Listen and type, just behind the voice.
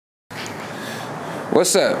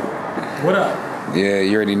What's up? What up? Yeah,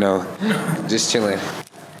 you already know. Just chilling.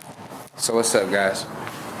 So what's up, guys?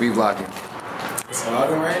 We vlogging.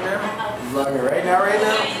 Vlogging right now? Vlogging right now?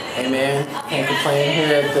 Hey man, can't complain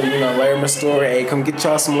here at the Larimer store. Hey, come get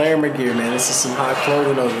y'all some Larimer gear, man. This is some hot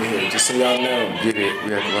clothing over here, just so y'all know. Get it.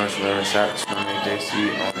 We have to launch Larimer shop. It's my man JC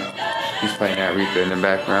on it. He's playing that Reaper in the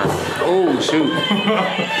background. Oh shoot!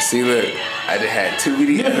 See, look, I just had too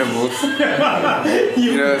many edibles.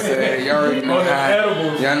 You know what I'm saying? Y'all already know how.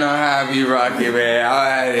 Y'all know how I be rocking, man.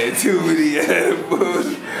 I had too many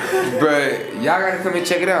edibles. But y'all gotta come and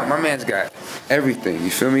check it out. My man's got everything.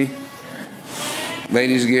 You feel me?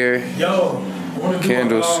 Ladies gear,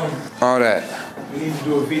 candles, all that. We need to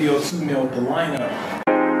do a video too, man, with the lineup.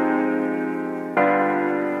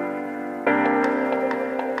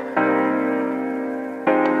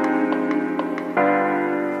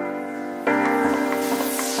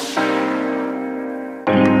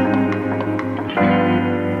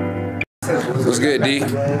 What's good, D? We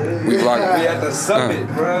vlogging. We at the summit,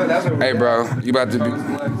 bro. That's what hey, bro, you about to be...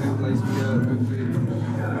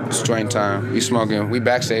 It's joint time. We smoking. We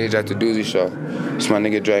backstage at the Doozy show. It's my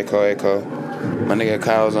nigga Draco Echo. My nigga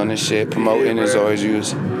Kyle's on this shit, promoting his always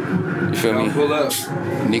use. You feel me? Pull up.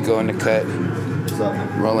 Nico in the cut.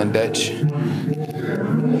 Rolling Dutch.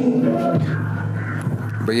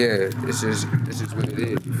 But yeah, this is what it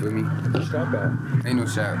is. You feel me? Strap out. Ain't no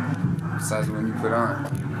shot. Besides the one you put on.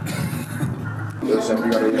 Man,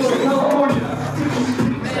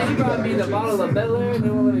 he brought me the bottle of Bel Air and they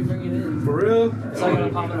won't let me bring it in. For real? So I'm gonna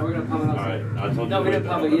pop it. We're gonna pop it outside. No, we didn't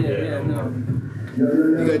pop it yet. Yeah, no.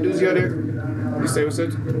 You got Doozy out there? You say what's up?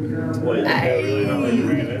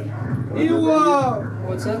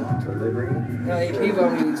 What's up? No, AP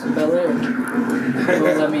brought me some Bel Air.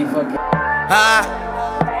 Won't let me fucking.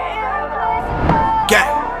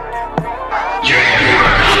 Gang.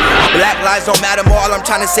 Black lives don't matter more, all I'm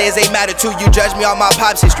trying to say is they matter too. You judge me on my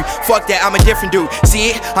pop's history, fuck that, I'm a different dude.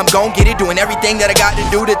 See it, I'm gon' get it, doing everything that I got to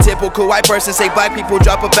do. The typical white person say black people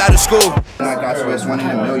drop up out of school. I got to it's 1 in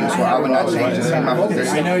a million, so I would not change the same my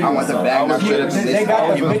position. I want the bag, not sure the position.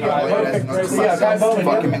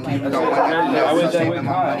 Fucking and keep going. I'm saving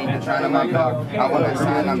my money, they're trying to my dog. I want to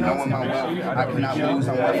sign, I'm knowing my wealth. I cannot lose,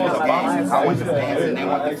 I'm ready to box. I want the fans and they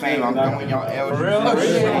want the fame. I'm throwing y'all L's.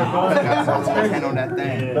 Handle that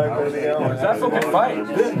thing. That fucking fight.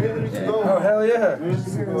 Oh, hell yeah.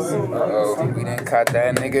 Uh-oh, we done caught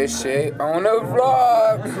that nigga shit on the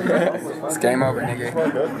vlog. It's game over, nigga.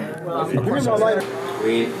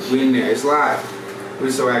 We in there. It's live.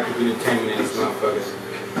 We so active entertainment in this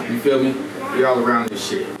motherfucker. You feel me? We all around this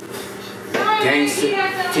shit.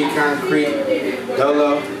 Gangsta, T-Concrete,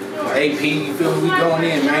 Dolo, AP, you feel me? We going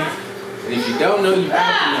in, man. And if you don't know, you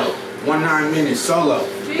have to know. 19 minutes solo.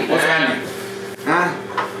 What's happening? Huh?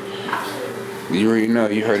 You already know,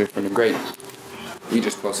 you heard it from the great. We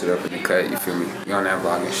just posted up in the cut, you feel me? You on that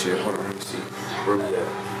vlog and shit. Hold on, let me see. Where we at?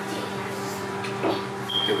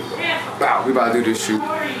 Here we go. Wow, we about to do this shoot.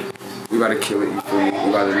 We about to kill it, you feel me? We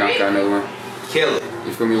about to knock out another one. Kill it.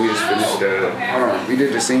 You feel me? We just finished hold on. We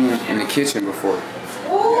did the scene in the kitchen before.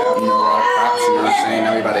 You know, our props, you know what I'm saying?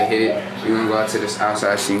 Now we about to hit it. We gonna go out to this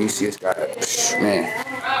outside scene. You see this guy, man.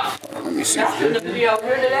 Let me see. Be over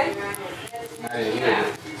here today?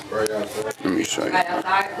 Let me show you.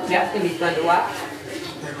 That's gonna be fun to watch.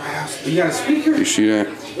 You got a speaker? You see that?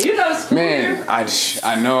 You know, school Man, I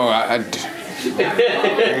know.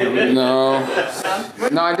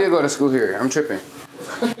 No, I did go to school here. I'm tripping.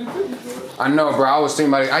 I know, bro. I was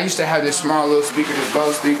thinking about it. I used to have this small little speaker, this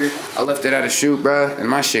Bose speaker. I left it at a shoot, bro, and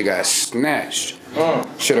my shit got snatched.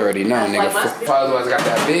 Should already known, nigga. Probably was got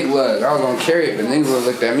that big lug. I was gonna carry it, but niggas would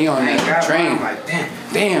looked at me on that train.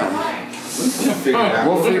 Damn.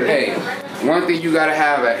 We'll figure. Hey, one thing you gotta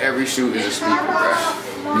have at every shoot is a speaker,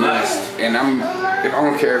 bro. Must. And I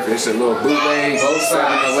don't care if it's a little bootleg,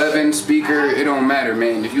 7-11 speaker. It don't matter,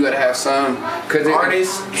 man. If you gotta have some, cause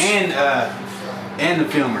Artists and the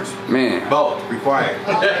filmers. Man. Both required.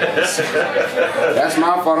 That's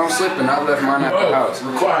my fault. I'm slipping. I left mine at the house.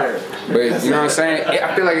 Required. But you know what I'm saying?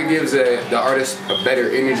 I feel like it gives the artist a better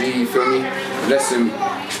energy, you feel me? Lets them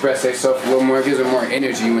express themselves a little more. It gives them more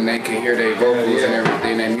energy when they can hear their vocals and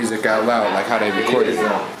everything, their music out loud, like how they recorded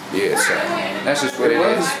it. Yeah, so that's just what it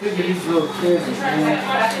is.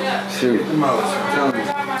 Shoot.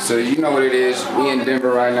 So you know what it is. We in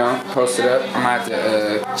Denver right now, posted up. I'm gonna have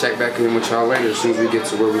to check back in with y'all later as soon as we get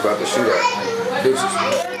to where we about to shoot at.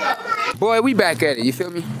 Deuces. Boy, we back at it, you feel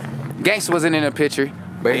me? Gangsta wasn't in the picture,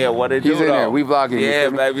 but yeah, what it do he's in there. We vlogging. Yeah,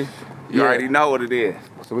 baby. You already know what it is.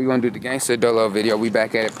 So we gonna do the Gangsta Dolo video. We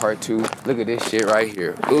back at it part 2. Look at this shit right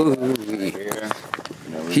here. Ooh. Yeah.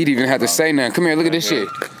 He'd even have to say nothing. Come here, look at this shit.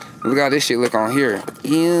 Look how this shit look on here.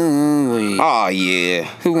 Ew. Oh yeah.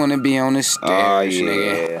 Who wanna be on the stairs, Oh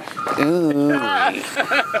yeah. nigga?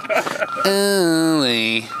 Ooh. Ooh.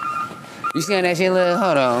 You see how that shit look?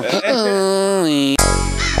 Hold on. Ooh.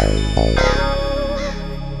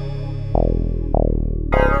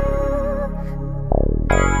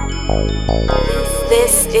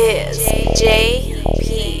 This is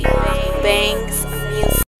JP Bangs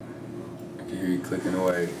Music. I can hear you clicking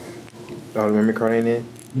away. Oh, the memory card ain't in?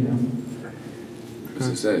 What's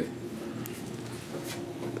it say?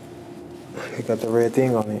 It got the red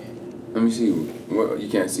thing on it. Let me see. What, you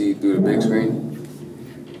can't see through the big screen?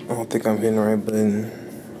 I don't think I'm hitting the right button.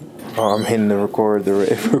 Oh, I'm hitting the red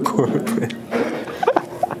record button.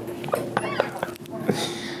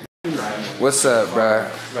 What's up, bruh?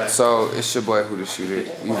 So, it's your boy Whodashoota.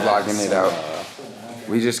 We vlogging it out.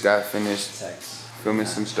 We just got finished filming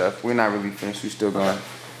some stuff. We're not really finished. We still going.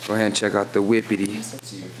 Go ahead and check out the whippity.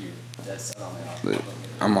 Look,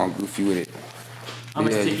 I'm all goofy with it.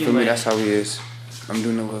 But yeah, you feel me? That's how he is. I'm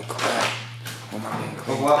doing a little clap on my man.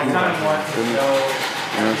 Feel me? You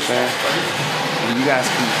know what I'm saying? And you guys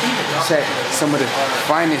can check some of the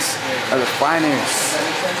finest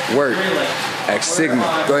work at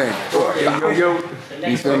Sigma. Go ahead.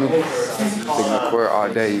 You feel me? Sigma Core all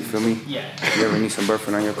day, you feel me? You ever need some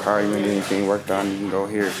buffering on your car, you need anything worked on, you can go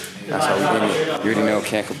here. That's how we did it. You already know,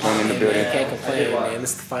 can't complain in the building. Can't complain, man.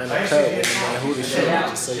 It's the final cut with man. Whodashoota,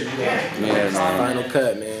 just so you know. Yeah, It's the final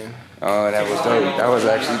cut, man. Oh, that was dope. That was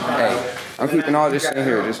actually, hey, I'm keeping all this in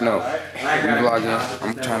here, just know. We vlogging,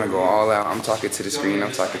 I'm trying to go all out. I'm talking to the screen,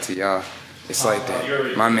 I'm talking to y'all. It's like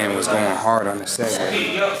that. My man was going hard on the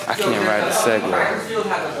Segway. I can't ride the Segway.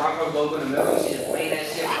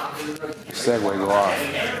 Segway go off.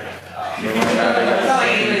 But right now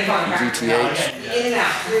they got GTH.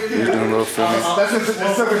 He's doing a little filming.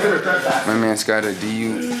 My man's got a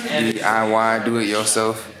DIY, do it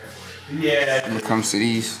yourself. When it comes to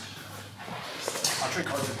these.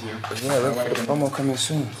 But yeah, look for the promo coming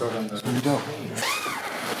soon. It's gonna be dope.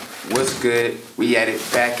 What's good? We at it,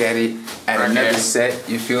 back at it, at another set,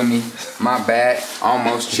 you feel me? My bad,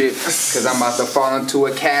 almost chipped, cause I'm about to fall into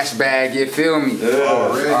a cash bag, you feel me?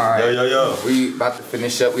 Alright, Yo. we about to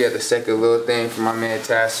finish up. We had the second little thing for my man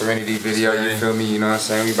Taz Serenity video, you feel me? You know what I'm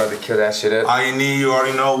saying? We about to kill that shit up. All you need, you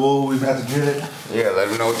already know what we about to get it. Yeah, let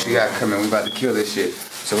them know what you got coming. We about to kill this shit.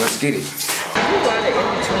 So let's get it.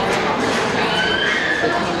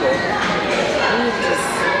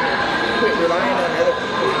 Quit relying on other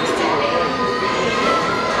people.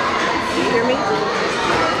 Do you hear me?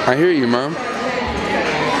 I hear you, Mom.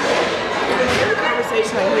 Every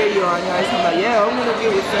conversation I hear you on, you're always talking about, yeah, I'm gonna get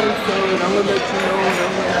with so-and-so and I'm gonna let you know and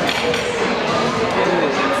I'm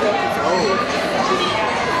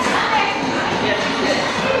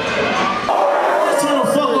Let's turn the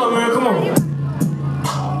fuck up, man. Come on.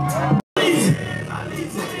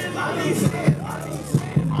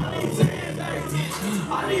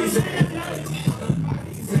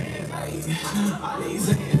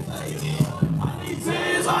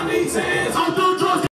 I need hands. I'm